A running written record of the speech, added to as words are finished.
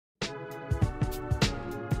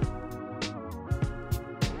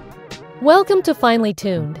Welcome to Finely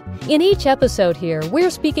Tuned. In each episode here,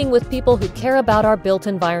 we're speaking with people who care about our built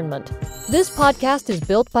environment. This podcast is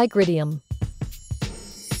built by Gridium.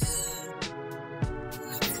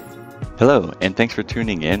 Hello, and thanks for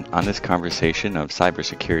tuning in on this conversation of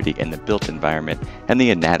cybersecurity in the built environment and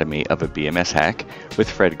the anatomy of a BMS hack with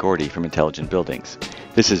Fred Gordy from Intelligent Buildings.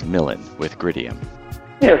 This is Millen with Gridium.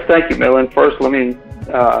 Yes, thank you, Millen. First, let me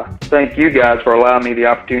thank you guys for allowing me the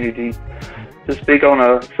opportunity to speak on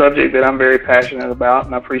a subject that I'm very passionate about,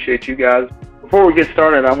 and I appreciate you guys. Before we get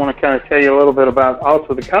started, I want to kind of tell you a little bit about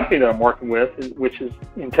also the company that I'm working with, which is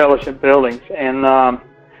Intelligent Buildings. And now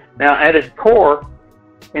at its core,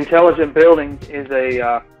 Intelligent Buildings is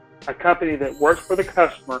a company that works for the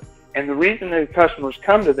customer, and the reason that customers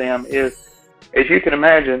come to them is, as you can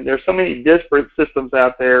imagine, there's so many disparate systems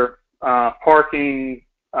out there, parking,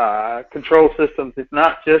 control systems. It's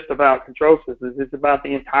not just about control systems, it's about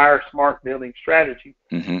the entire smart building strategy.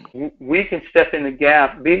 Mm-hmm. We can step in the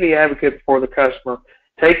gap, be the advocate for the customer,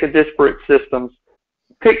 take the disparate systems,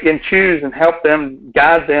 pick and choose and help them,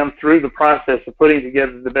 guide them through the process of putting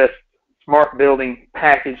together the best smart building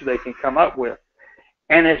package they can come up with.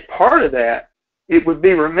 And as part of that, it would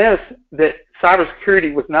be remiss that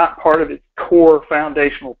cybersecurity was not part of its core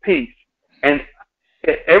foundational piece. And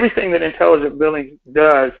everything that Intelligent Buildings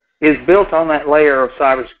does is built on that layer of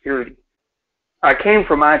cybersecurity. I came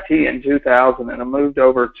from IT in 2000, and I moved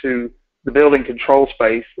over to the building control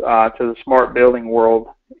space, to the smart building world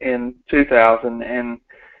in 2000. And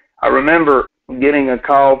I remember getting a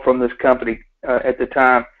call from this company at the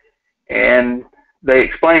time, and they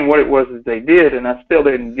explained what it was that they did, and I still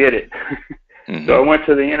didn't get it. Mm-hmm. So I went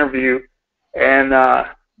to the interview, and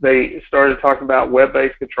they started talking about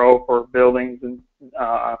web-based control for buildings and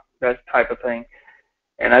that type of thing.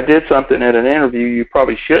 And I did something at an interview you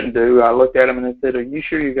probably shouldn't do. I looked at him and I said, "Are you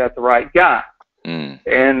sure you got the right guy?" Mm.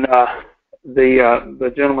 And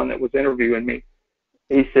the gentleman that was interviewing me,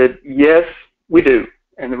 he said, "Yes, we do.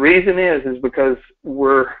 And the reason is because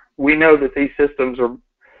we know that these systems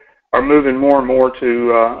are moving more and more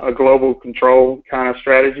to a global control kind of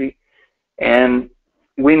strategy, and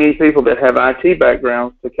we need people that have IT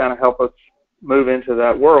backgrounds to kind of help us move into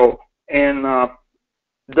that world." And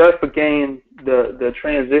thus began the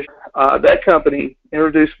transition. That company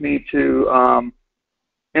introduced me to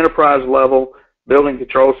enterprise level building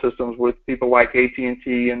control systems with people like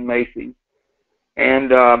AT&T and Macy's.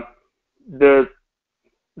 And the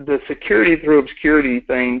security through obscurity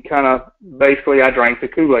thing kind of, basically I drank the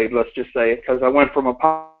Kool-Aid, let's just say it, because I went from a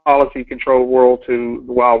policy control world to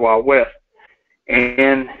the Wild Wild West.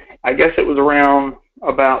 And I guess it was around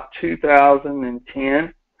about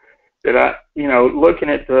 2010 that I, looking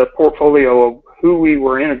at the portfolio of who we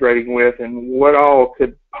were integrating with and what all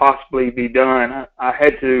could possibly be done, I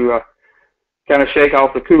had to kind of shake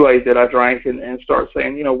off the Kool-Aid that I drank and start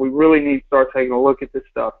saying, we really need to start taking a look at this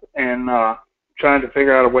stuff and trying to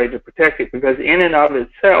figure out a way to protect it, because in and of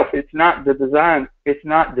itself, it's not designed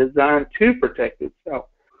to protect itself.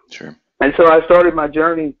 Sure. And so I started my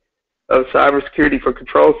journey of cybersecurity for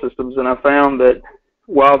control systems, and I found that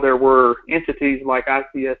while there were entities like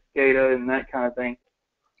ICS SCADA and that kind of thing.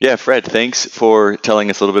 Yeah, Fred, thanks for telling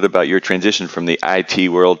us a little bit about your transition from the IT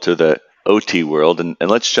world to the OT world, and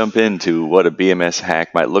let's jump into what a BMS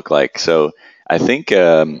hack might look like. So I think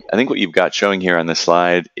what you've got showing here on this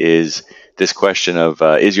slide is this question of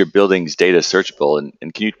is your building's data searchable,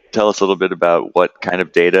 and can you tell us a little bit about what kind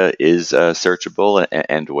of data is searchable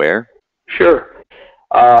and where? Sure.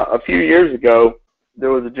 A few years ago, there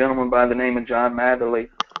was a gentleman by the name of John Matherly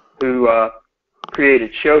who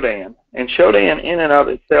created Shodan. And Shodan in and of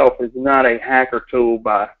itself is not a hacker tool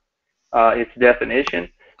by its definition.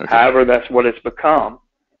 Okay. However, that's what it's become.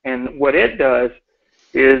 And what it does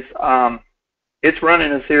is it's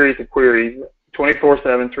running a series of queries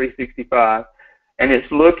 24/7, 365, and it's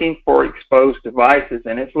looking for exposed devices,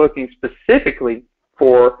 and it's looking specifically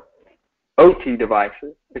for OT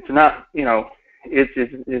devices. It's not,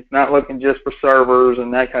 it's not looking just for servers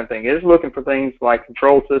and that kind of thing. It's looking for things like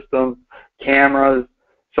control systems, cameras,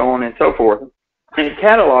 so on and so forth. And it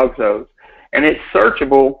catalogs those. And it's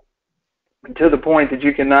searchable to the point that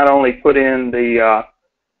you can not only put in the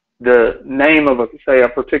name of, a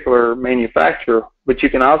particular manufacturer, but you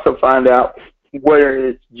can also find out where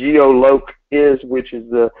its geoloc is, which is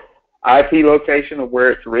the IP location of where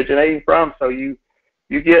it's originating from. So you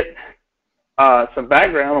get some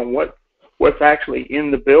background on what's actually in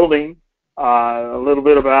the building, a little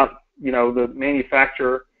bit about, the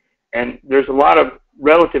manufacturer, and there's a lot of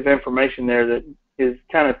relative information there that is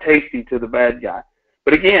kind of tasty to the bad guy.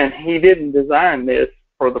 But again, he didn't design this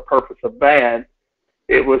for the purpose of bad.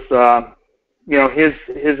 It was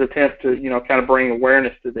his attempt to, kind of bring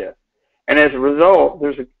awareness to this. And as a result,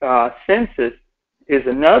 there's Census is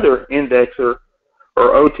another indexer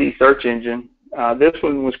or OT search engine. This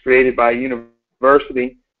one was created by a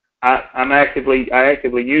university. I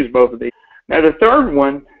actively use both of these. Now the third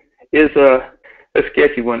one is a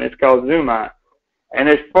sketchy one. It's called Zoomeye. And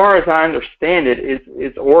as far as I understand it,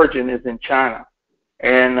 its origin is in China.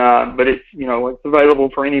 And but it's it's available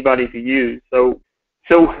for anybody to use. So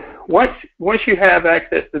once you have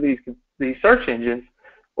access to these search engines,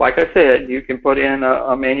 like I said, you can put in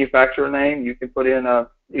a manufacturer name. You can put in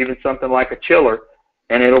even something like a chiller,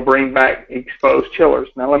 and it'll bring back exposed chillers.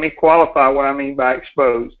 Now let me qualify what I mean by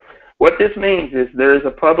exposed. What this means is there is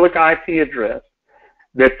a public IP address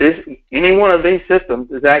that any one of these systems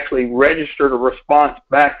is actually registered a response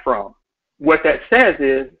back from. What that says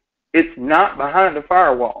is it's not behind a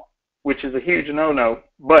firewall, which is a huge no-no.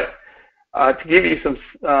 But to give you some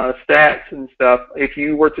stats and stuff, if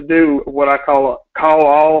you were to do what I call a call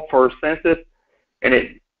all for Census, and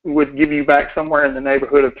it would give you back somewhere in the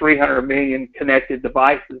neighborhood of 300 million connected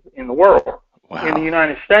devices in the world. Wow. In the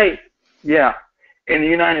United States, in the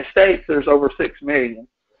United States, there's over 6 million.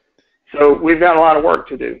 So we've got a lot of work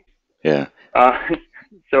to do. Yeah.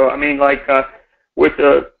 So I mean, like with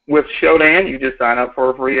Shodan, you just sign up for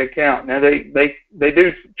a free account. Now they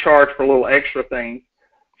do charge for a little extra things.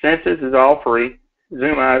 Census is all free.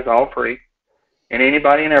 Zoomeye is all free, and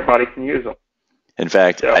anybody and everybody can use them. In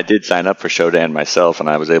fact, I did sign up for Shodan myself, and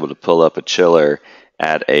I was able to pull up a chiller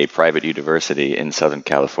at a private university in Southern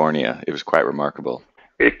California. It was quite remarkable.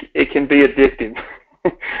 It can be addictive.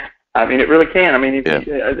 I mean, it really can. I mean,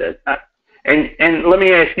 and let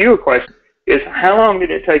me ask you a question: is how long did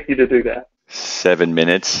it take you to do that? 7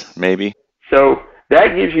 minutes, maybe. So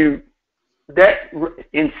that gives you that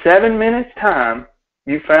in 7 minutes time,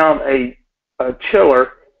 you found a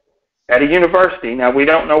chiller at a university. Now we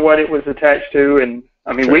don't know what it was attached to, and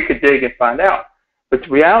I mean we could dig and find out. But the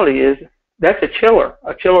reality is that's a chiller.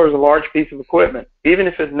 A chiller is a large piece of equipment, even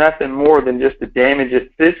if it's nothing more than just to damage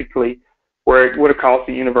it physically, where it would have cost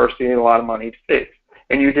the university a lot of money to fix.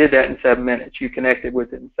 And you did that in 7 minutes. You connected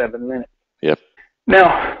with it in 7 minutes. Yep.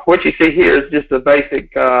 Now, what you see here is just a basic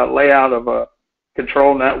layout of a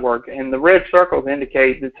control network. And the red circles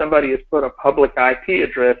indicate that somebody has put a public IP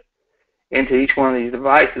address into each one of these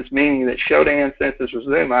devices, meaning that Shodan, Census, or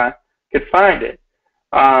Zoomeye could find it.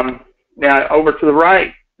 Now, over to the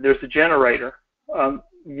right, there's a generator.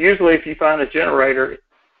 Usually, if you find a generator,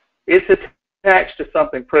 it's attached to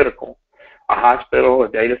something critical. A hospital, a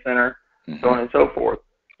data center, so on and so forth.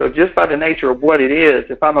 So just by the nature of what it is,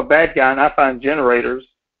 if I'm a bad guy and I find generators,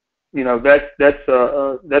 that's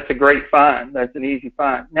a great find. That's an easy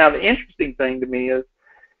find. Now the interesting thing to me is,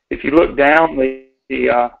 if you look down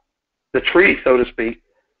the tree, so to speak,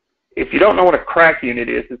 if you don't know what a crack unit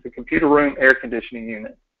is, it's a computer room air conditioning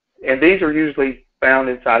unit, and these are usually found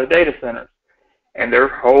inside of data centers, and their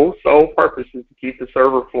whole sole purpose is to keep the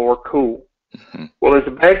server floor cool. Well, as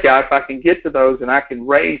a bad guy, if I can get to those and I can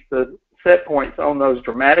raise the set points on those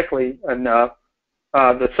dramatically enough,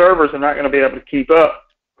 the servers are not going to be able to keep up.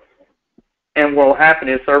 And what will happen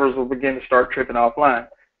is servers will begin to start tripping offline.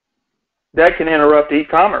 That can interrupt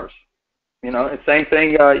e-commerce. The same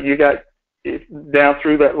thing, you got down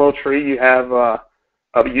through that little tree, you have a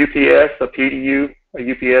UPS, a PDU, a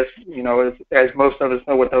UPS, as most of us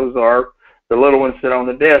know what those are. The little ones sit on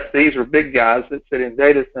the desk. These are big guys that sit in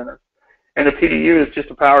data centers. And the PDU is just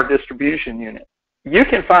a power distribution unit. You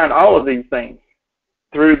can find all of these things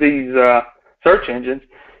through these search engines.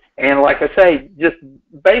 And like I say, just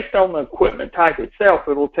based on the equipment type itself,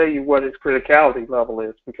 it will tell you what its criticality level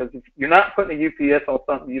is. Because if you're not putting a UPS on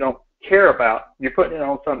something you don't care about, you're putting it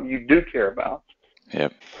on something you do care about.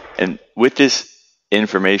 Yep. And with this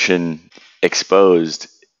information exposed,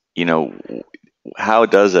 how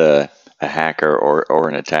does a hacker or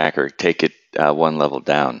an attacker take it one level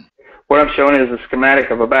down? What I'm showing is a schematic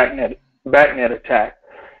of a backnet attack.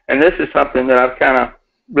 And this is something that I've kind of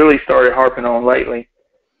really started harping on lately,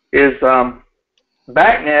 is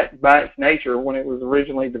backnet by its nature, when it was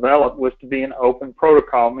originally developed, was to be an open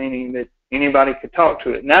protocol, meaning that anybody could talk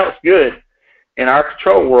to it. Now it's good in our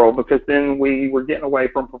control world because then we were getting away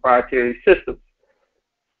from proprietary systems.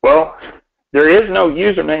 Well, there is no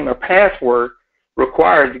username or password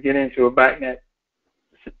required to get into a backnet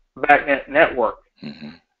network.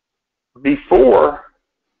 Before,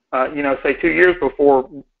 say 2 years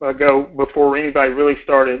before anybody really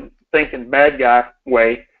started thinking bad guy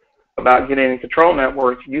way about getting in control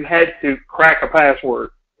networks, you had to crack a password.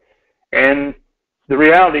 And the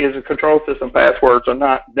reality is, the control system passwords are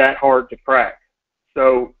not that hard to crack.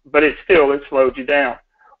 So, but it slowed you down.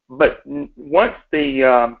 But once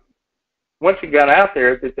it got out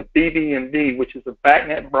there, there's a BBMD, which is a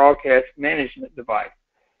BACnet broadcast management device,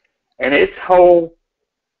 and its whole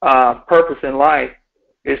purpose in life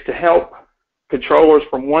is to help controllers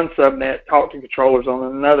from one subnet talk to controllers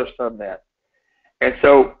on another subnet. And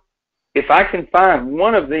so if I can find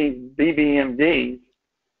one of these BBMDs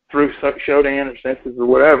through Shodan or Census or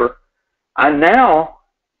whatever, I now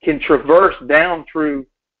can traverse down through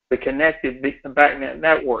the connected BACnet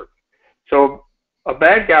network. So a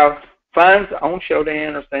bad guy finds on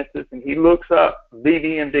Shodan or Census and he looks up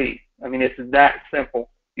BBMD. I mean, it's that simple.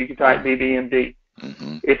 You can type BBMD.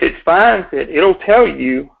 Mm-hmm. If it finds it, it'll tell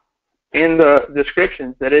you in the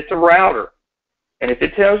descriptions that it's a router. And if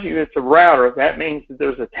it tells you it's a router, that means that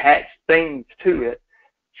there's attached things to it.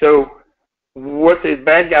 So what the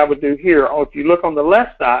bad guy would do here, if you look on the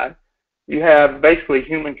left side, you have basically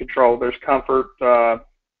human control. There's comfort,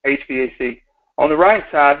 HVAC. On the right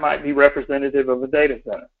side might be representative of a data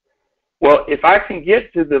center. Well, if I can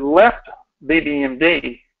get to the left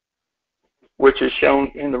BBMD, which is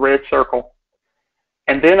shown in the red circle,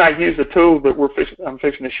 and then I use a tool that I'm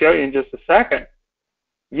fixing to show you in just a second,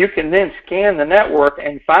 you can then scan the network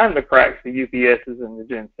and find the cracks, the UPSs and the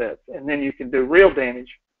gensets, and then you can do real damage.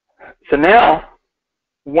 So now,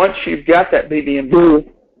 once you've got that BBMD,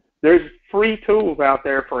 there's free tools out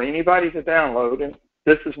there for anybody to download, and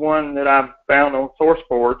this is one that I've found on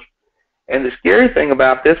SourceForge. And the scary thing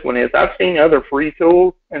about this one is I've seen other free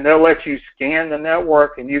tools, and they'll let you scan the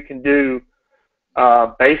network, and you can do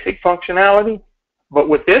basic functionality. But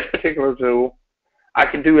with this particular tool, I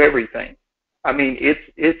can do everything. I mean,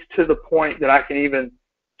 it's to the point that I can even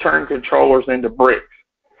turn controllers into bricks.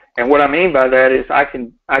 And what I mean by that is I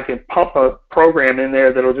can pump a program in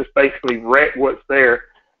there that'll just basically wreck what's there.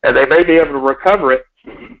 And they may be able to recover it,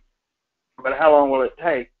 but how long will it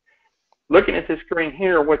take? Looking at this screen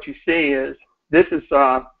here, what you see is this is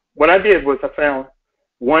what I did was I found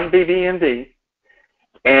one BBMD,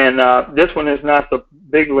 and this one is not the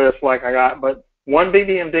big list like I got, but one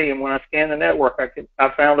BBMD, and when I scanned the network, I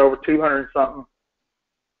found over 200 something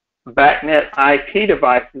BACnet IP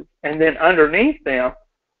devices, and then underneath them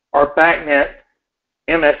are BACnet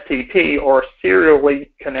MSTP, or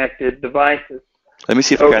serially connected devices. Let me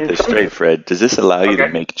see if I got this straight, Fred. Does this allow you to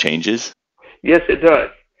make changes? Yes, it does.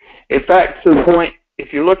 In fact, to the point,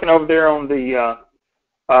 if you're looking over there on the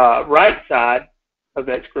right side of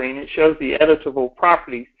that screen, it shows the editable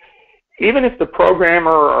properties. Even if the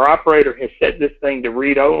programmer or operator has set this thing to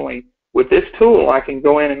read only, with this tool I can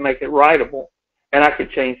go in and make it writable. And I can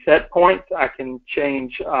change set points. I can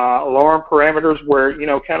change alarm parameters where,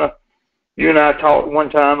 kind of, you and I talked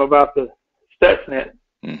one time about the Stuxnet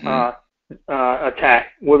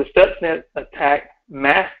attack. Well, the Stuxnet attack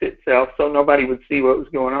masked itself so nobody would see what was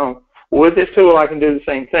going on. Well, with this tool, I can do the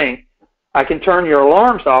same thing. I can turn your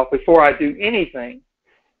alarms off before I do anything,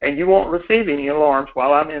 and you won't receive any alarms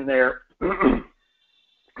while I'm in there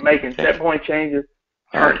making set point changes,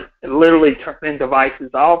 literally turning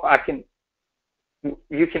devices off.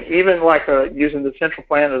 You can even, like using the central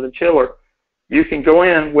plant or the chiller, you can go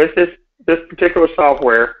in with this particular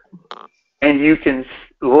software, and you can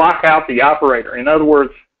lock out the operator. In other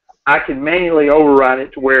words, I can manually override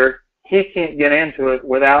it to where he can't get into it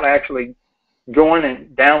without actually going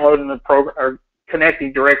and downloading the program or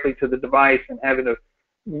connecting directly to the device and having to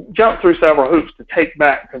jump through several hoops to take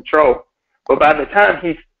back control. But by the time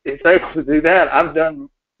he's able to do that, I've done,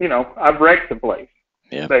 I've wrecked the place,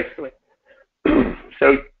 basically.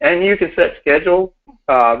 So, and you can set schedules,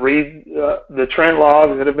 read the trend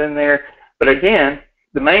logs that have been there. But again,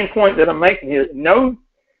 the main point that I'm making here, no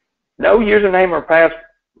username or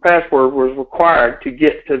password was required to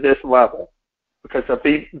get to this level because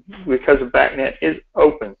BACnet is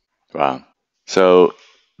open. Wow. So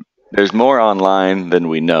there's more online than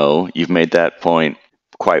we know. You've made that point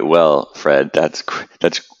quite well, Fred. That's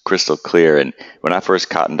crystal clear. And when I first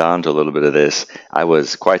cottoned on to a little bit of this, I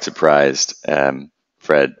was quite surprised,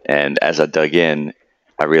 Fred. And as I dug in,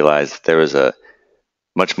 I realized there was a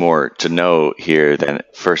much more to know here than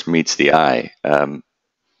first meets the eye.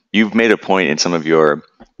 You've made a point in some of your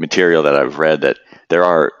material that I've read that there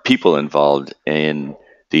are people involved in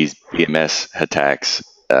these BMS attacks,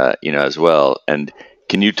 as well. And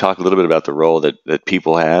can you talk a little bit about the role that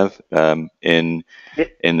people have in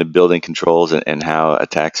the building controls and how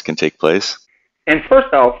attacks can take place? And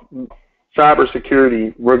first off,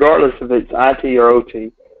 cybersecurity, regardless if it's IT or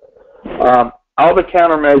OT, all the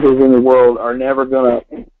countermeasures in the world are never going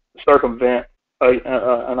to circumvent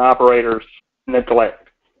an operator's neglect.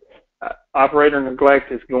 Operator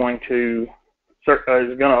neglect is going to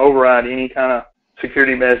override any kind of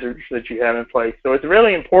security measures that you have in place. So it's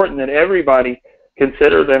really important that everybody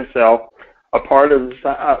consider themselves a part of,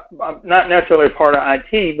 not necessarily a part of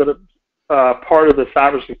IT, but a part of the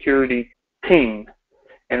cybersecurity team.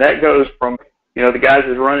 And that goes from, the guys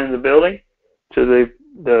that run in the building to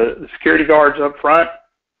the security guards up front,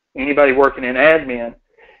 anybody working in admin.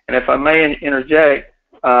 And if I may interject,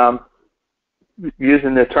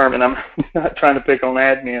 using the term, and I'm not trying to pick on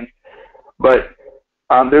admins, but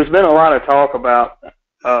there's been a lot of talk about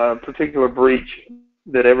a particular breach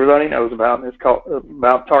that everybody knows about, and it's called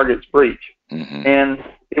about Target's breach. Mm-hmm. And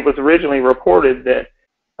it was originally reported that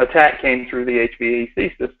attack came through the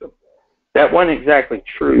HVAC system. That wasn't exactly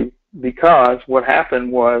true, because what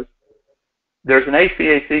happened was there's an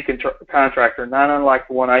HVAC contractor, not unlike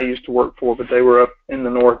the one I used to work for, but they were up in the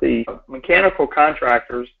Northeast. Mechanical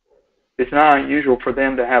contractors, it's not unusual for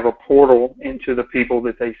them to have a portal into the people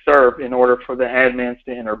that they serve in order for the admins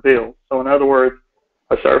to enter bills. So in other words,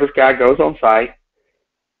 a service guy goes on site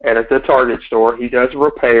at the Target store, he does a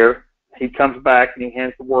repair, he comes back and he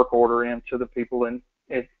hands the work order in to the people in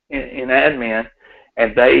admin,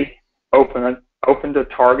 and they opened a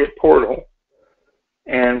Target portal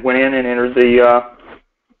and went in and entered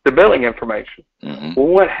the billing information. Mm-hmm. Well,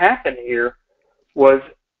 what happened here was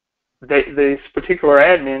this particular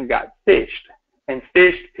admin got phished, and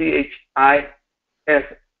phished, P-H-I-S-H,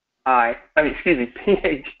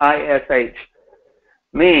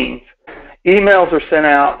 means emails are sent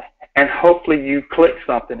out and hopefully you click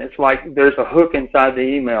something. It's like there's a hook inside the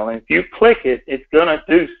email, and if you click it, it's going to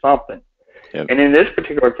do something. Yep. And in this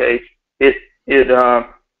particular case, it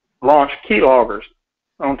launched keyloggers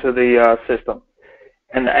onto the system.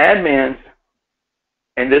 And the admins,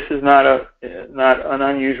 and this is not an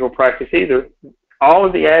unusual practice either, all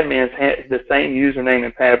of the admins had the same username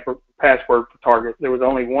and password for Target. There was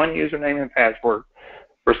only one username and password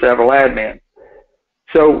for several admins.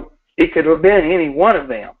 So it could have been any one of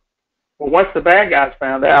them. Well, once the bad guys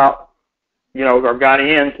found out, or got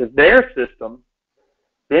into their system,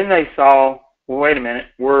 then they saw, well, wait a minute,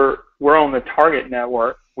 we're on the Target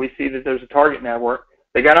network. We see that there's a Target network.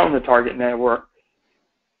 They got on the Target network.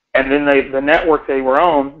 And then the network they were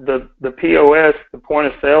on, the POS, the point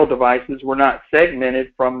of sale devices, were not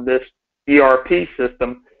segmented from this ERP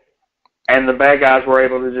system, and the bad guys were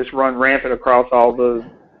able to just run rampant across all the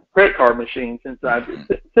credit card machines inside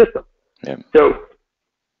the system. Yeah. So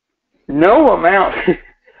no amount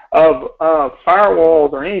of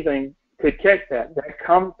firewalls or anything could catch that. That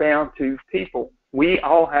comes down to people. We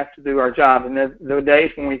all have to do our job. And the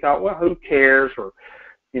days when we thought, well, who cares, or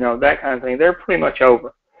that kind of thing, they're pretty much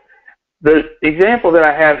over. The example that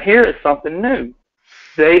I have here is something new.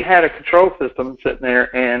 They had a control system sitting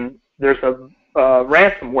there, and there's a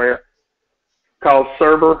ransomware called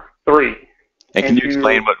Server 3. And can you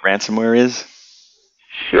explain what ransomware is?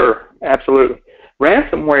 Sure, absolutely.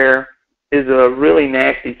 Ransomware is a really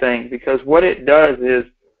nasty thing, because what it does is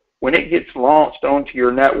when it gets launched onto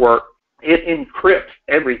your network, it encrypts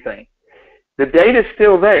everything. The data's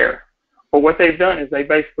still there, but what they've done is they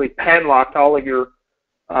basically padlocked all of your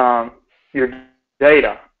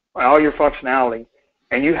data, all your functionality,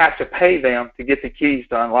 and you have to pay them to get the keys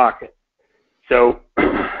to unlock it. So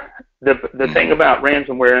the thing about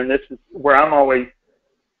ransomware, and this is where I'm always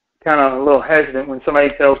kind of a little hesitant when somebody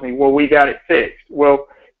tells me, well, we got it fixed. Well,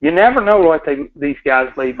 you never know what these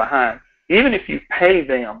guys leave behind. Even if you pay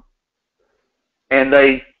them and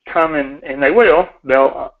they come in, and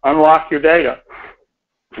they'll unlock your data.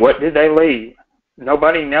 What did they leave?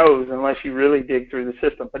 Nobody knows unless you really dig through the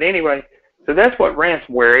system. But anyway, so that's what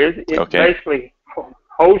ransomware is. It basically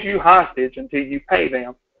holds you hostage until you pay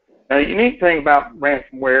them. Now, the unique thing about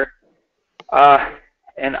ransomware,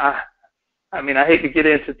 and I hate to get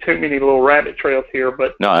into too many little rabbit trails here,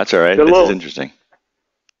 but no, that's all right. This is interesting.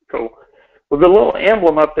 Cool. Well, the little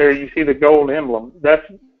emblem up there, you see the gold emblem. That's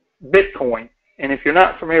Bitcoin. And if you're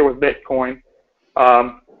not familiar with Bitcoin,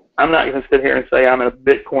 I'm not going to sit here and say I'm a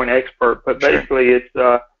Bitcoin expert, but basically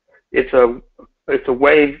it's a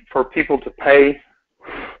way for people to pay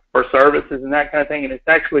for services and that kind of thing, and it's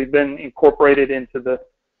actually been incorporated into the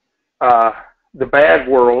bad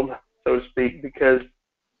world, so to speak, because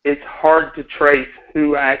it's hard to trace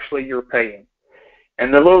who actually you're paying.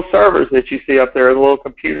 And the little servers that you see up there, the little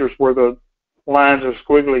computers where the lines are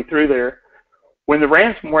squiggly through there, when the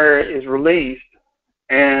ransomware is released,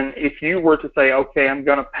 and if you were to say, okay, I'm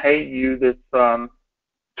going to pay you this,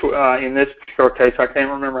 in this particular case, I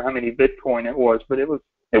can't remember how many Bitcoin it was, but it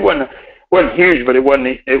wasn't huge, but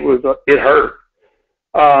it hurt.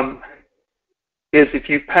 Is if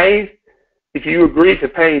you agree to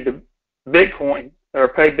pay the Bitcoin or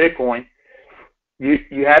pay Bitcoin,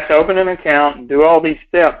 you have to open an account and do all these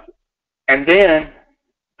steps, and then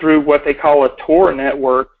through what they call a Tor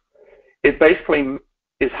network, it basically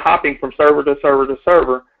is hopping from server to server to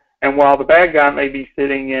server. And while the bad guy may be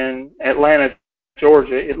sitting in Atlanta,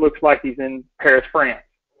 Georgia, it looks like he's in Paris, France.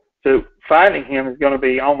 So finding him is going to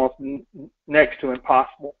be almost next to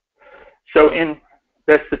impossible. So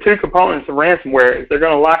that's the two components of ransomware. Is they're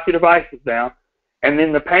going to lock your devices down, and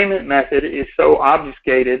then the payment method is so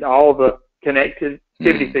obfuscated, all the connectivity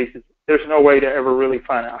pieces, there's no way to ever really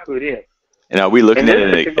find out who it is. And are we looking at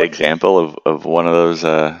an example of one of those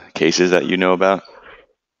cases that you know about?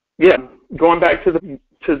 Yeah, going back to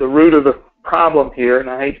the root of the problem here, and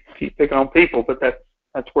I hate to keep picking on people, but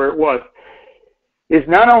that's where it was, is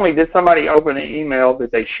not only did somebody open an email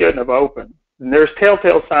that they shouldn't have opened, and there's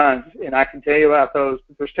telltale signs, and I can tell you about those,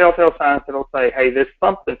 but there's telltale signs that'll say, hey,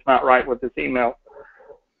 something's not right with this email.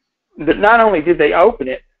 That not only did they open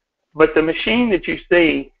it, but the machine that you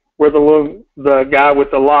see where the guy with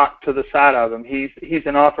the lock to the side of him, he's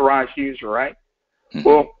an authorized user, right? Mm-hmm.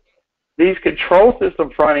 Well, these control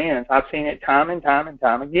system front ends, I've seen it time and time and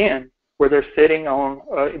time again, where they're sitting on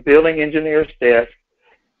a building engineer's desk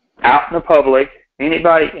out in the public,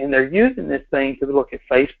 anybody, and they're using this thing to look at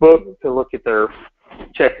Facebook, to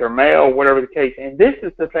check their mail, whatever the case. And this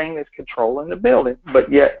is the thing that's controlling the building, but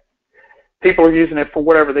yet people are using it for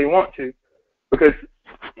whatever they want to, because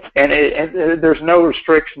and there's no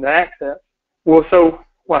restriction to access. Well, so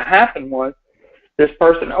what happened was this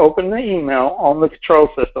person opened the email on the control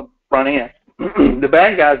system front end. The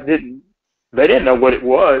bad guys didn't know what it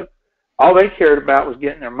was. All they cared about was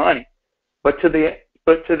getting their money. But to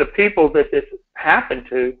the people that this happened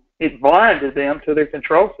to, it blinded them to their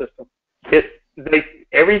control system.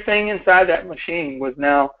 Everything inside that machine was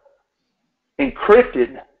now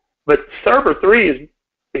encrypted, but server 3 is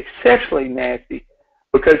exceptionally nasty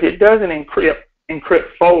because it doesn't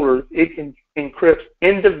encrypt folders. It can encrypt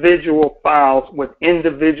individual files with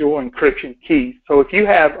individual encryption keys. So if you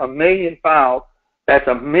have 1 million files, that's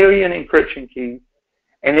 1 million encryption keys,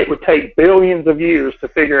 and it would take billions of years to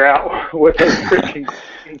figure out what those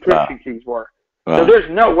encryption keys were. Wow. So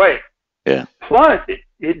there's no way. Yeah. Plus,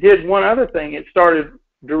 it did one other thing. It started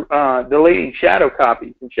deleting shadow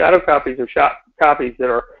copies, and shadow copies are copies that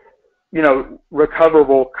are,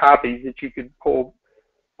 recoverable copies that you could pull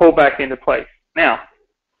back into place. Now,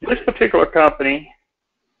 this particular company,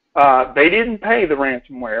 they didn't pay the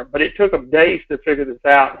ransomware, but it took them days to figure this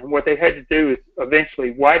out. And what they had to do is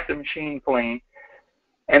eventually wipe the machine clean.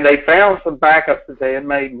 And they found some backups that they had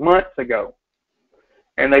made months ago.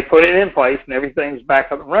 And they put it in place, and everything's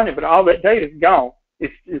back up and running. But all that data is gone.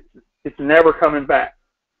 It's never coming back.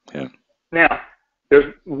 Yeah. Now,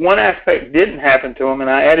 there's one aspect that didn't happen to them, and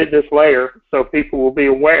I added this layer so people will be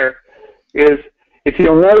aware, is if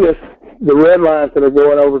you'll notice the red lines that are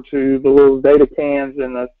going over to the little data cans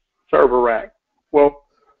in the server rack. Well,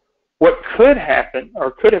 what could happen,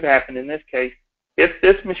 or could have happened in this case, if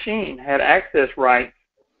this machine had access rights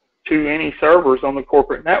to any servers on the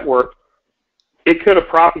corporate network,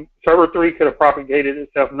 server 3 could have propagated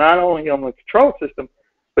itself not only on the control system,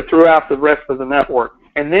 but throughout the rest of the network.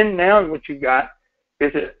 And then now what you got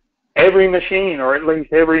is that every machine, or at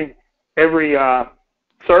least every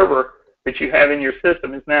server that you have in your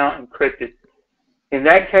system is now encrypted. In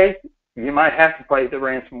that case, you might have to pay the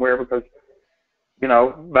ransomware because,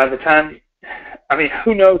 by the time,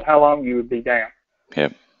 who knows how long you would be down.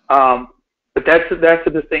 Yep. But that's a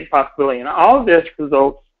distinct possibility. And all of this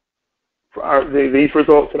results, these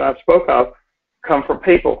results that I've spoke of, come from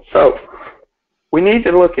people. So we need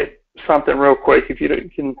to look at something real quick, if you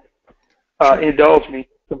can indulge me.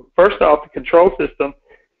 So first off, the control system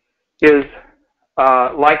is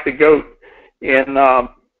like the goat in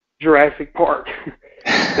Jurassic Park.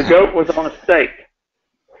 The goat was on a stake,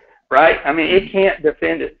 right? It can't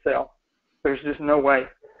defend itself. There's just no way.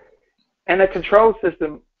 And the control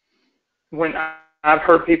system, when I've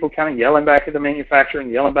heard people kind of yelling back at the manufacturer and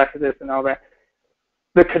yelling back at this and all that,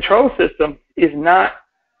 the control system is not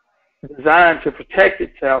designed to protect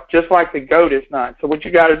itself, just like the goat is not. So what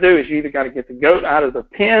you got to do is you either got to get the goat out of the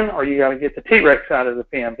pen or you got to get the T-Rex out of the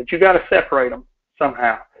pen, but you got to separate them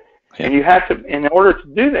somehow. Yeah. And you have to, in order to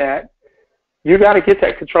do that, you got to get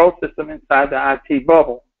that control system inside the IT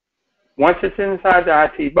bubble. Once it's inside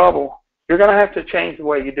the IT bubble, you're going to have to change the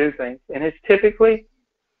way you do things. And it's typical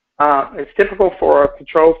for a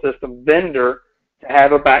control system vendor to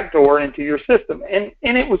have a backdoor into your system. And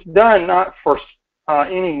it was done not for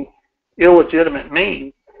any illegitimate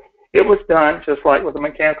means. It was done just like with the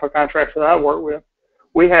mechanical contracts that I work with.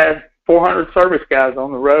 We had 400 service guys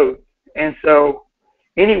on the road. And so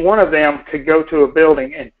any one of them could go to a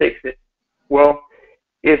building and fix it. Well,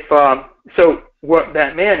 So what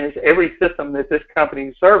that meant is every system that this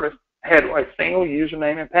company serviced had a single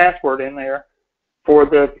username and password in there for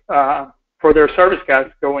their service guys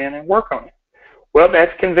to go in and work on it. Well,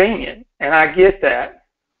 that's convenient, and I get that,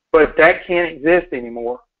 but that can't exist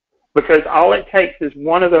anymore because all it takes is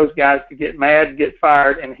one of those guys to get mad, get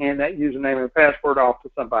fired, and hand that username and password off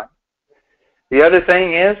to somebody. The other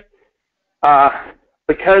thing is,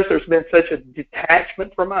 because there's been such a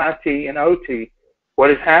detachment from IT and OT, what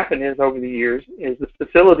has happened is over the years is the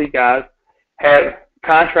facility guys have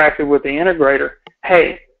contracted with the integrator,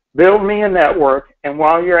 hey, build me a network, and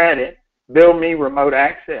while you're at it, build me remote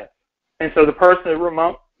access. And so the person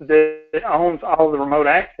that owns all the remote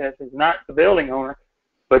access is not the building owner,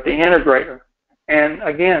 but the integrator. And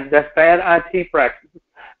again, that's bad IT practices.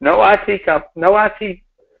 No IT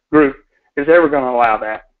group is ever going to allow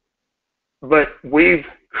that. But we've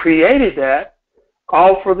created that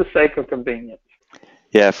all for the sake of convenience.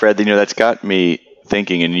 Yeah, Fred, that's got me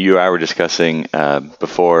thinking, and you and I were discussing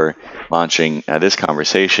before launching this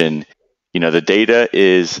conversation, the data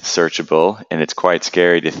is searchable, and it's quite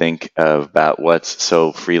scary to think about what's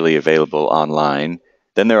so freely available online.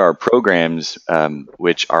 Then there are programs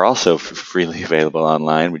which are also freely available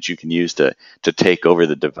online, which you can use to take over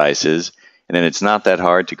the devices. And then it's not that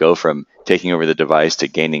hard to go from taking over the device to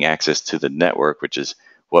gaining access to the network, which is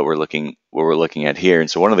what we're looking at here. And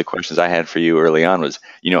so one of the questions I had for you early on was,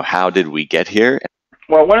 how did we get here?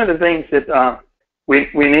 Well, one of the things that we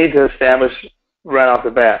need to establish right off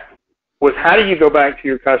the bat was how do you go back to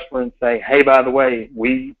your customer and say, hey, by the way,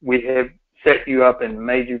 we have set you up and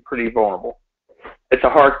made you pretty vulnerable. That's a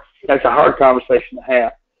hard conversation to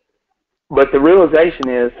have. But the realization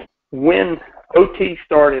is when OT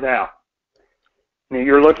started out,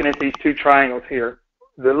 you're looking at these two triangles here.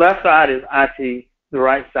 The left side is IT, the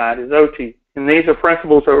right side is OT. And these are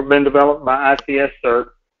principles that have been developed by ICS CERT,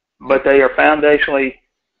 but they are foundationally,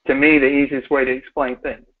 to me, the easiest way to explain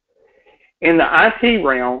things. In the IT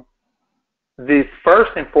realm, the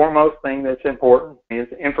first and foremost thing that's important is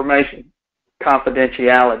information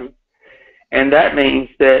confidentiality. And that means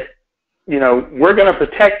that, we're going to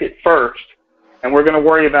protect it first, and we're going to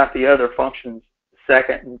worry about the other functions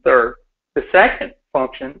second and third. The second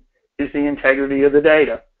function is the integrity of the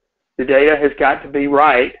data. The data has got to be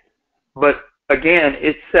right, but again,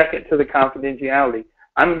 it's second to the confidentiality.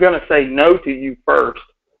 I'm going to say no to you first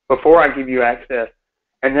before I give you access,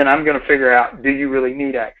 and then I'm going to figure out, do you really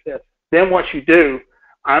need access? Then once you do,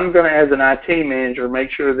 I'm going to, as an IT manager,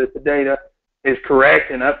 make sure that the data is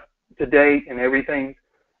correct and up to date and everything's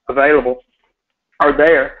available are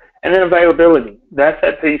there. And then availability. That's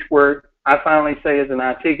that piece where I finally say as an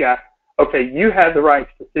IT guy, okay, you have the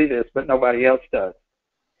rights to see this, but nobody else does.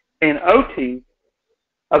 In OT,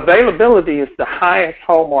 availability is the highest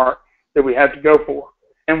hallmark that we have to go for.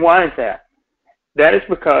 And why is that? That is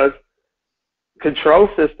because control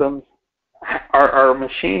systems are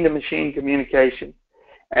machine-to-machine communication,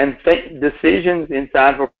 and decisions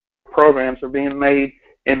inside of programs are being made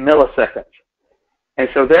in milliseconds. And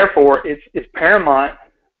so therefore, it's paramount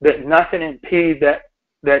that nothing impede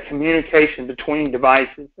that communication between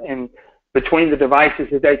devices and between the devices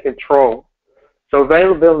that they control. So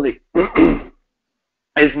availability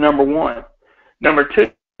is number one. Number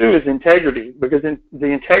two is integrity, because the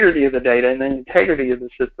integrity of the data and the integrity of the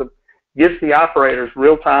system gives the operators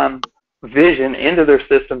real-time vision into their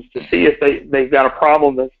systems to see if they've got a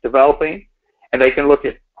problem that's developing, and they can look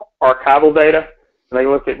at archival data, and they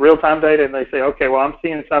look at real-time data, and they say, okay, well, I'm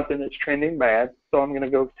seeing something that's trending bad, so I'm going to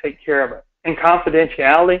go take care of it. And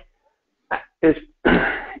confidentiality is,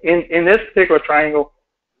 in this particular triangle,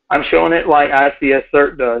 I'm showing it like ICS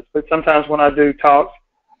CERT does, but sometimes when I do talks,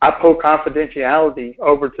 I pull confidentiality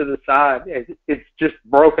over to the side. It's just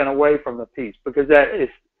broken away from the piece because that is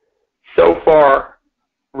so far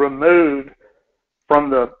removed from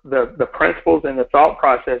the principles and the thought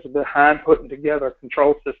process behind putting together a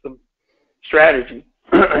control system strategy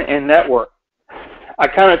and network. I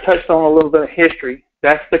kind of touched on a little bit of history.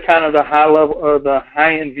 That's the kind of the high level or the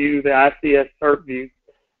high-end view, the ICS CERT view.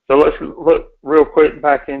 So let's look real quick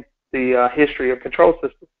back in the history of control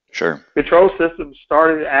systems. Sure. Control systems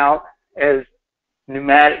started out as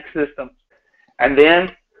pneumatic systems, and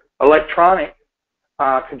then electronic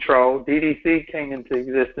control, DDC, came into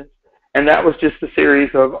existence, and that was just a series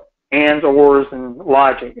of ands, ors, and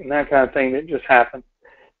logic, and that kind of thing that just happened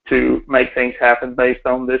to make things happen based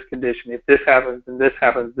on this condition. If this happens, then this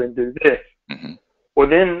happens, then do this. Mm-hmm. Well,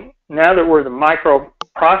 then, now that we're the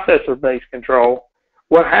microprocessor-based control,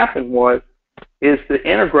 what happened is the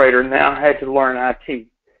integrator now had to learn IT.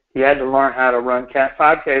 He had to learn how to run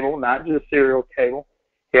Cat5 cable, not just serial cable.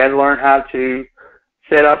 He had to learn how to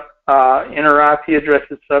set up inner IP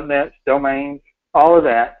addresses, subnets, domains, all of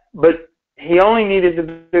that. But he only needed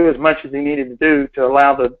to do as much as he needed to do to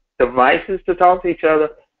allow the devices to talk to each other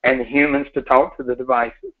and the humans to talk to the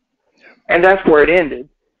devices. And that's where it ended.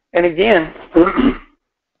 And again,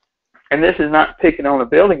 and this is not picking on a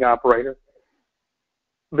building operator,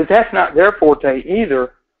 but that's not their forte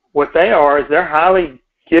either. What they are is they're highly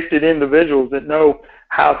gifted individuals that know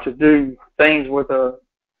how to do things with a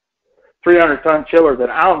 300-ton chiller that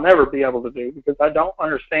I'll never be able to do because I don't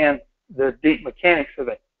understand the deep mechanics of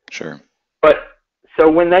it. Sure. But so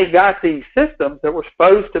when they got these systems that were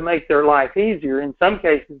supposed to make their life easier, in some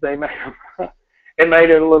cases they made it made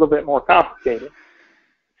it a little bit more complicated.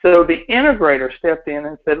 So the integrator stepped in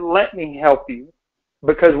and said, let me help you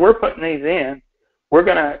because we're putting these in. We're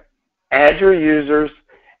going to add your users,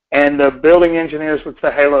 and the building engineers would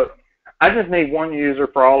say, hey, look, I just need one user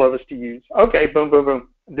for all of us to use. Okay, boom, boom, boom,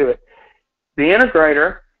 do it. The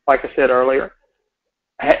integrator, like I said earlier,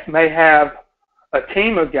 may have a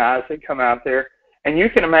team of guys that come out there, and you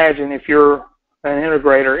can imagine if you're an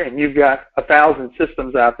integrator and you've got 1,000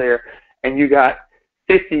 systems out there and you got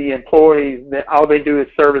 50 employees that all they do is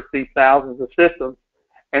service these thousands of systems,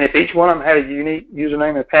 and if each one of them had a unique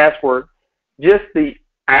username and password, just the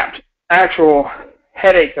actual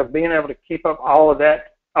headache of being able to keep up all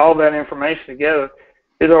that information together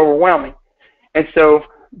is overwhelming. And so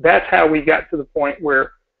that's how we got to the point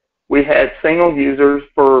where we had single users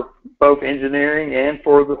for both engineering and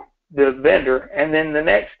for the vendor. And then the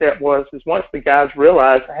next step is once the guys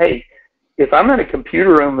realized, hey, if I'm in a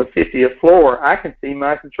computer room of 50th floor, I can see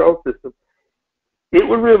my control system. It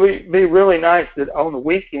would be really nice that on the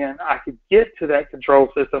weekend I could get to that control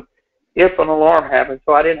system if an alarm happened,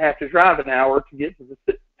 so I didn't have to drive an hour to get to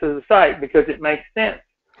the site because it makes sense.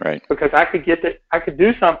 Right. Because I could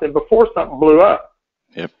do something before something blew up.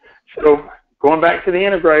 Yep. So going back to the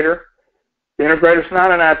integrator's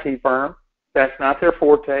not an IT firm. That's not their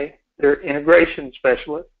forte. They're integration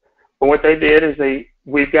specialists. But what they did is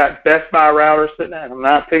we've got Best Buy routers sitting out. I'm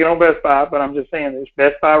not picking on Best Buy, but I'm just saying there's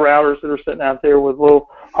Best Buy routers that are sitting out there with little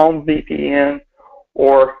home VPN,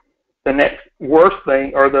 or the next worst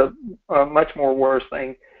thing, or the much more worse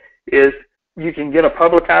thing, is you can get a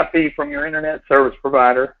public IP from your internet service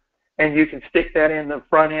provider, and you can stick that in the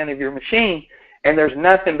front end of your machine, and there's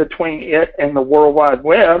nothing between it and the World Wide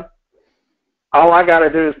Web. All I got to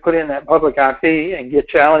do is put in that public IP and get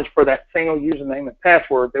challenged for that single username and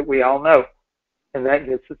password that we all know, and that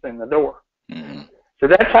gets us in the door. Mm-hmm. So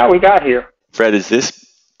that's how we got here. Fred, is this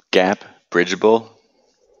gap bridgeable?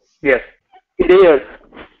 Yes, it is,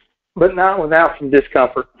 but not without some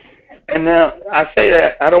discomfort. And now I say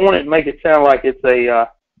that, I don't want to make it sound like it's a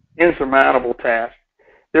insurmountable task.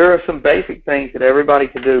 There are some basic things that everybody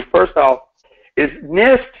can do. First off, is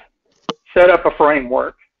NIST set up a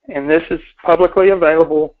framework, and this is publicly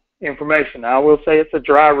available information. I will say it's a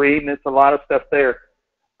dry read, and it's a lot of stuff there.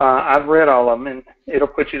 I've read all of them, and it'll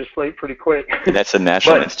put you to sleep pretty quick. And that's the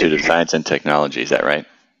National Institute of Science and Technology, is that right?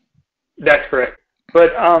 That's correct.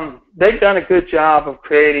 But they've done a good job of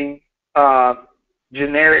creating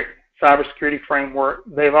generic cybersecurity framework.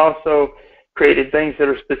 They've also created things that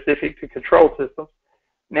are specific to control systems.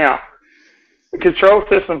 Now, the control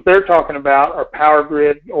systems they're talking about are power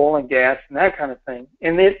grid, oil and gas, and that kind of thing.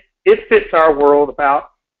 And it fits our world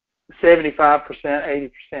about 75%,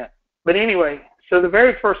 80%. But anyway, so the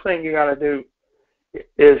very first thing you got to do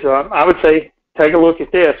is, I would say, take a look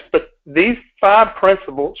at this. But these 5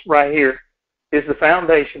 principles right here is the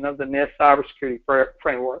foundation of the NIST cybersecurity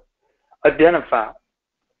framework. Identify.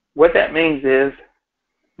 What that means is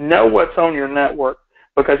know what's on your network,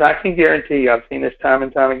 because I can guarantee you, I've seen this time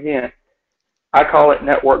and time again, I call it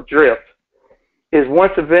network drift, is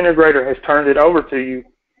once a integrator has turned it over to you,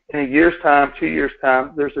 in a year's time, 2 years'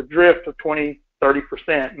 time, there's a drift of 20,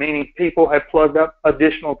 30%, meaning people have plugged up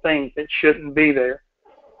additional things that shouldn't be there.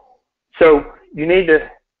 So you need to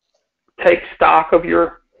take stock of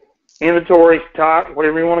your inventory, stock,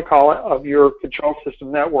 whatever you want to call it, of your control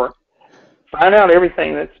system network. Find out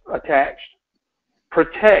everything that's attached.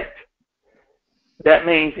 Protect. That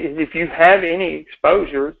means is if you have any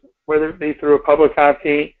exposures, whether it be through a public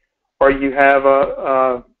IP, or you have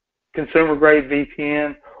a consumer-grade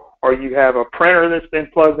VPN, or you have a printer that's been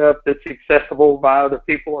plugged up that's accessible by other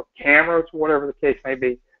people, or cameras, whatever the case may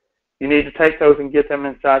be, you need to take those and get them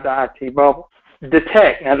inside the IT bubble.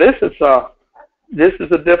 Detect. Now, this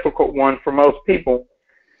is a difficult one for most people.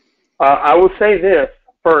 I will say this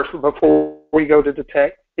first before we go to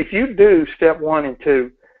detect. If you do step 1 and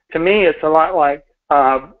 2, to me it's a lot like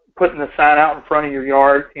putting the sign out in front of your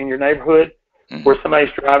yard in your neighborhood where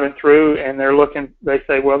somebody's driving through and they're looking, they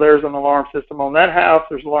say, well, there's an alarm system on that house,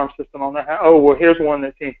 there's an alarm system on that house. Oh, well, here's one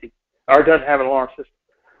that's empty or doesn't have an alarm system.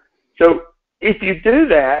 So if you do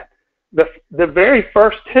that, the very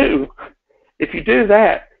first two, if you do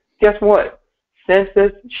that, guess what?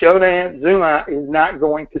 Census, Shodan, Zoom Out is not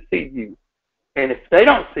going to see you. And if they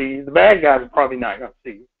don't see you, the bad guys are probably not going to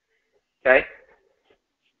see you. Okay?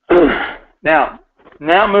 Now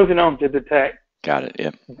moving on to detect. Got it,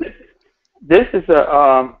 yep. This is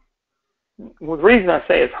the reason I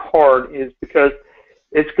say it's hard is because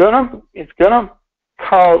it's gonna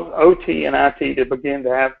cause OT and IT to begin to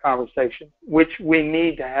have conversations, which we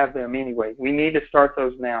need to have them anyway. We need to start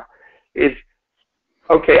those now. It's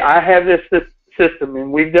okay, I have this system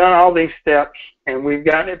and we've done all these steps and we've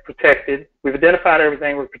gotten it protected. We've identified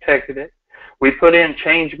everything, we've protected it. We put in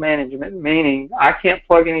change management, meaning I can't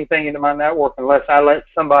plug anything into my network unless I let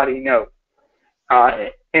somebody know.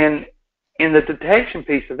 And in the detection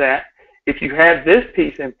piece of that, if you have this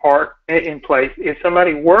piece in place, if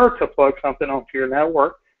somebody were to plug something onto your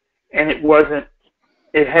network and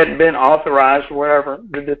it hadn't been authorized or whatever,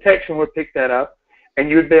 the detection would pick that up and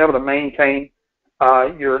you'd be able to maintain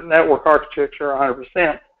your network architecture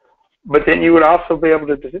 100%. But then you would also be able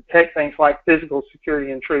to detect things like physical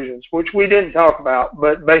security intrusions, which we didn't talk about,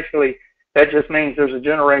 but basically that just means there's a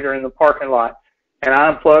generator in the parking lot and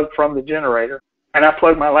I unplug from the generator and I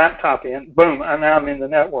plug my laptop in, boom, and now I'm in the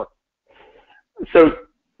network. So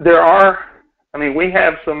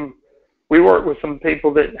we work with some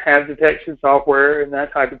people that have detection software and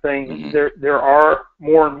that type of thing. Mm-hmm. There are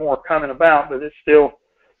more and more coming about, but it's still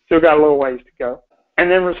got a little ways to go. And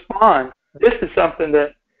then respond. This is something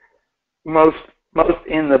that most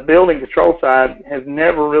in the building control side have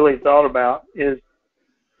never really thought about is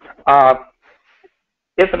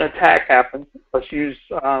if an attack happens, let's use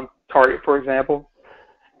Target, for example,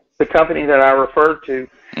 the company that I referred to,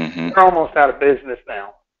 mm-hmm. they're almost out of business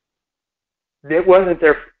now. It wasn't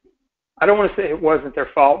I don't want to say it wasn't their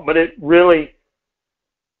fault, but it really,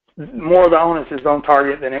 more of the onus is on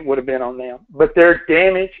Target than it would have been on them. But their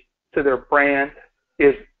damage to their brand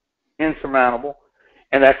is insurmountable.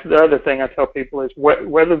 And that's the other thing I tell people is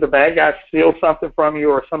whether the bad guy steals something from you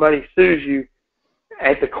or somebody sues you,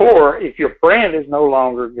 at the core, if your brand is no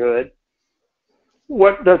longer good,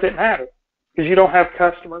 what does it matter? Because you don't have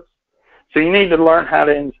customers. So you need to learn how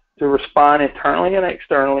to respond internally and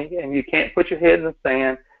externally, and you can't put your head in the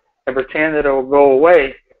sand and pretend that it will go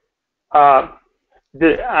away.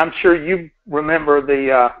 I'm sure you remember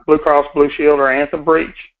the Blue Cross Blue Shield or Anthem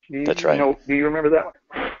breach. That's right. Do you remember that one?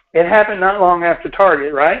 It happened not long after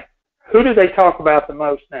Target, right? Who do they talk about the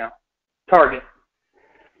most now? Target.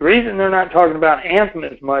 The reason they're not talking about Anthem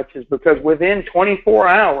as much is because within 24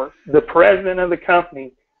 hours, the president of the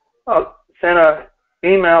company sent an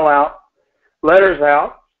email out, letters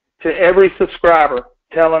out to every subscriber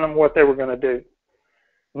telling them what they were going to do.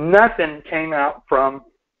 Nothing came out from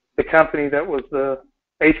the company that was the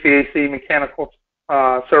HVAC mechanical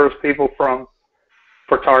service people for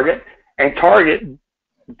Target, and Target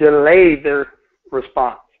delayed their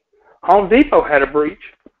response. Home Depot had a breach.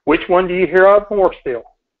 Which one do you hear of more still?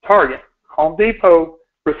 Target. Home Depot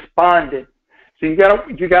responded. So you got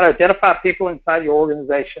to identify people inside your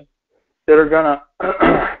organization that are going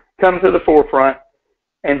to come to the forefront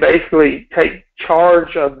and basically take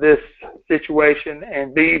charge of this situation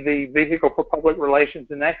and be the vehicle for public relations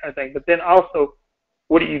and that kind of thing. But then also,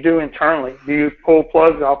 what do you do internally? Do you pull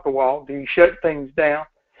plugs off the wall? Do you shut things down?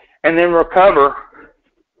 And then recover.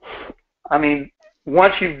 I mean,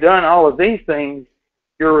 once you've done all of these things,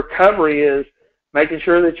 your recovery is making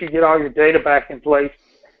sure that you get all your data back in place,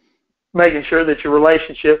 making sure that your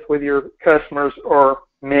relationships with your customers are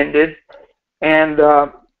mended, and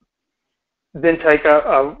then take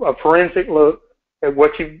a forensic look at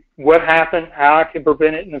what happened, how I can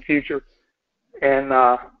prevent it in the future, and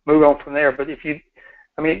move on from there. But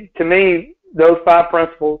to me, those 5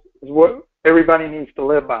 principles is what everybody needs to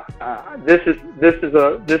live by. This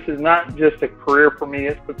is not just a career for me;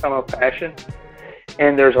 it's become a passion.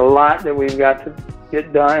 And there's a lot that we've got to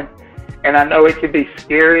get done. And I know it can be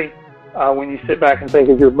scary when you sit back and think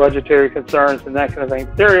of your budgetary concerns and that kind of thing.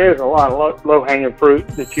 There is a lot of low-hanging fruit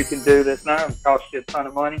that you can do that's not going to cost you a ton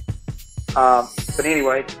of money. But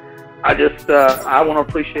anyway, I want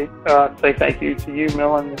to say thank you to you,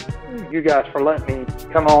 Millen, you guys for letting me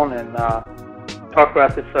come on and talk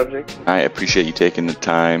about this subject. I appreciate you taking the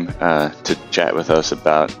time to chat with us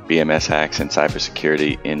about BMS hacks and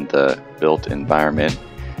cybersecurity in the built environment.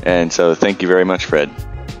 And so thank you very much, Fred.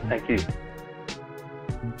 Thank you.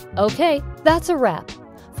 Okay, that's a wrap.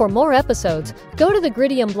 For more episodes, go to the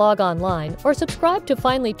Gridium blog online or subscribe to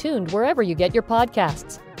Finely Tuned wherever you get your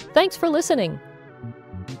podcasts. Thanks for listening.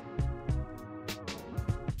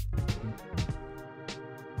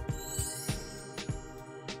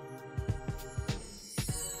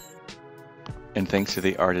 And thanks to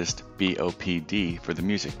the artist BOPD for the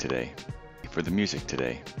music today. For the music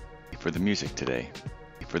today. For the music today.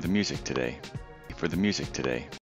 For the music today. For the music today.